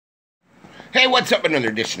Hey, what's up? Another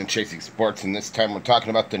edition of Chasing Sports, and this time we're talking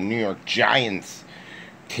about the New York Giants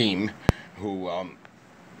team, who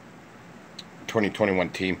 2021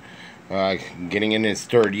 team, getting in his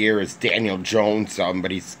third year is Daniel Jones,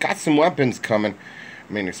 but he's got some weapons coming.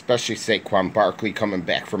 I mean, especially Saquon Barkley coming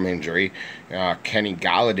back from injury, Kenny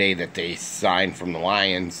Golladay that they signed from the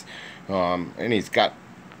Lions, and he's got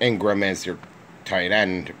Ingram as their tight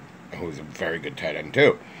end, who's a very good tight end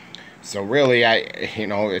too. So really,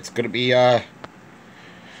 it's going to be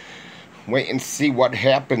wait and see what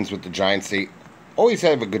happens with the Giants. They always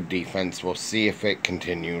have a good defense. We'll see if it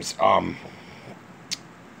continues. I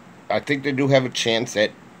think they do have a chance at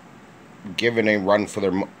giving a run for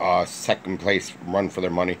their second place, run for their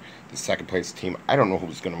money. The second place team. I don't know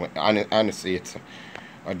who's going to win. Honestly, it's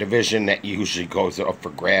a division that usually goes up for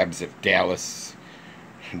grabs if Dallas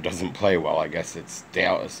doesn't play well. I guess it's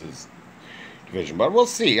Dallas's division, but we'll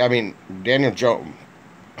see. I mean,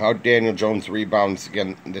 how Daniel Jones rebounds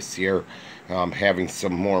again this year, having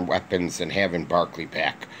some more weapons and having Barkley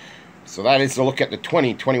back. So that is a look at the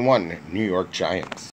 2021 New York Giants.